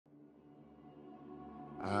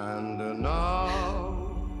And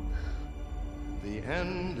now the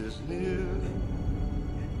end is near,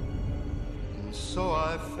 and so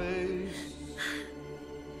I face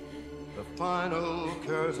the final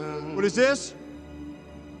curtain. What is this?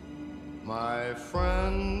 My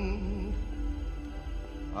friend,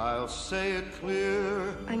 I'll say it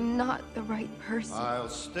clear. I'm not the right person. I'll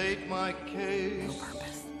state my case, No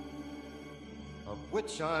purpose. of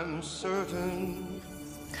which I'm certain.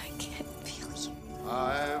 I can't feel you.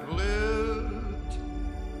 I've lived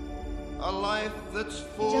a life that's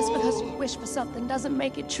full. Just because you wish for something doesn't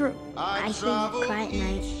make it true. I hear you cry at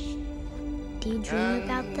night. Do you dream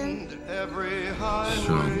about them? Every highway.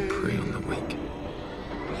 Some prey on the weak.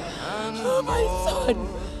 Oh, my son!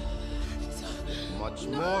 Much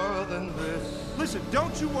more than this. Listen,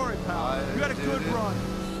 don't you worry, pal. You had a good run.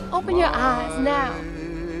 Open your eyes now,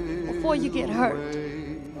 before you get hurt.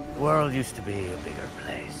 The world used to be a bigger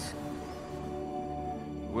place.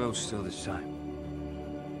 The world's still the same.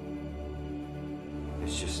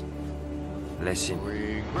 It's just less in.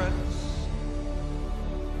 Regrets.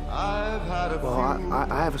 I've had a few. Well,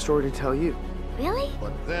 I have a story to tell you. Really?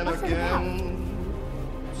 But then What's it again,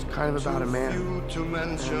 It's kind of about a man, few to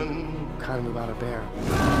mention. kind of about a bear.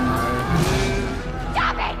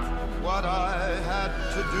 Stop it! What I had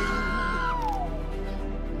to do,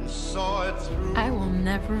 and saw it through. I will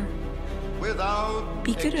never Without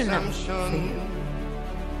be good enough for you.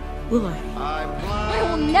 Will I? I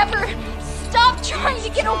will never stop trying to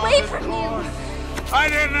get away from you! I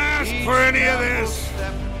didn't ask for any of this.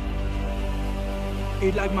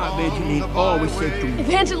 It's like my Evangeline always said to me.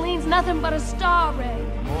 Evangeline's nothing but a star, Ray.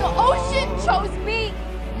 The ocean chose me!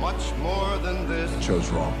 Much more than this. Chose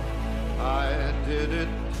wrong. I did it.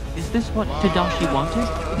 Is this what Tadashi wanted?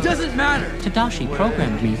 It doesn't matter. Tadashi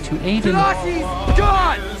programmed me to aid in... Tadashi's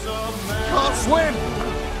gone! Can't swim!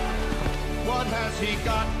 What has he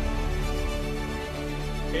got?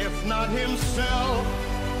 If not himself,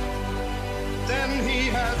 then he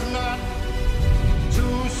has not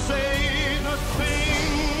to say the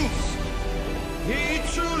things he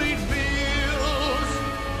truly feels,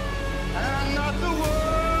 and not the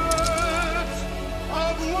words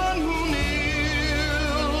of one who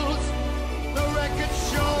kneels. The record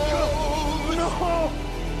shows. No!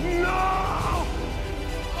 No!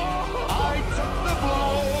 I took the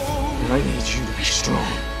blow. And I need you to be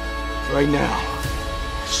strong. Right now.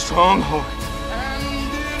 Stronghold.